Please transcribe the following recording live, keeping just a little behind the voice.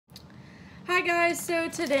Hi guys, so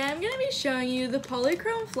today I'm going to be showing you the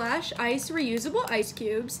Polychrome Flash Ice reusable ice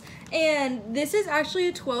cubes, and this is actually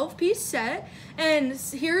a 12-piece set. And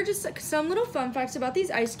here are just some little fun facts about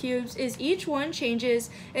these ice cubes is each one changes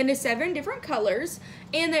into 7 different colors,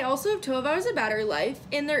 and they also have 12 hours of battery life,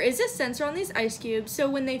 and there is a sensor on these ice cubes, so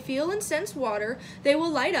when they feel and sense water they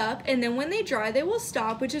will light up, and then when they dry they will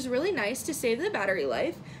stop, which is really nice to save the battery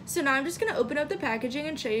life. So now I'm just going to open up the packaging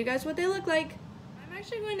and show you guys what they look like. I'm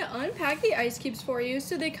actually going to unpack the ice cubes for you.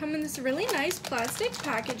 So they come in this really nice plastic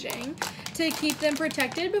packaging to keep them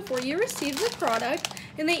protected before you receive the product,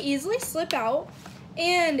 and they easily slip out,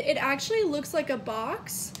 and it actually looks like a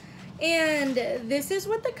box. And this is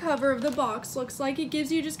what the cover of the box looks like. It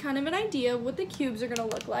gives you just kind of an idea of what the cubes are going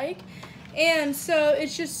to look like. And so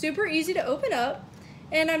it's just super easy to open up,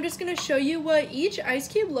 and I'm just going to show you what each ice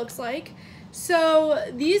cube looks like.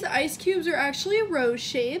 So these ice cubes are actually rose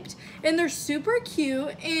shaped, and they're super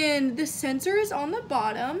cute, and the sensor is on the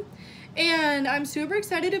bottom, and I'm super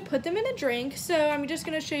excited to put them in a drink. So I'm just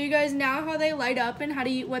going to show you guys now how they light up and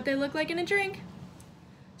what they look like in a drink.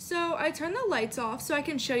 So I turned the lights off so I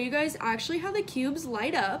can show you guys actually how the cubes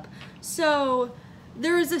light up. So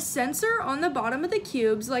there is a sensor on the bottom of the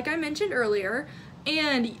cubes like I mentioned earlier,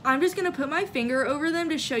 and I'm just going to put my finger over them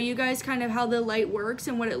to show you guys kind of how the light works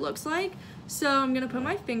and what it looks like. So I'm going to put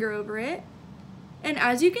my finger over it, and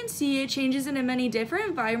as you can see, it changes into many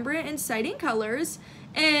different vibrant and exciting colors.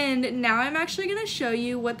 And now I'm actually going to show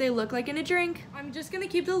you what they look like in a drink. I'm just going to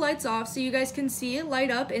keep the lights off so you guys can see it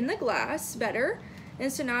light up in the glass better.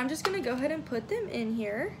 And so now I'm just going to go ahead and put them in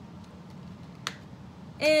here.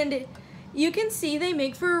 And you can see they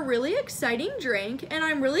make for a really exciting drink, and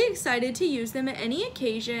I'm really excited to use them at any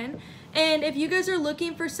occasion. And if you guys are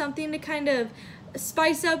looking for something to kind of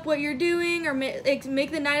spice up what you're doing or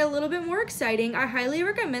make the night a little bit more exciting, I highly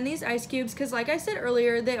recommend these ice cubes because, like I said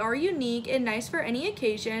earlier, they are unique and nice for any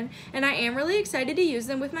occasion, and I am really excited to use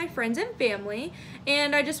them with my friends and family.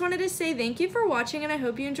 And I just wanted to say thank you for watching, and I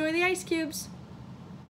hope you enjoy the ice cubes.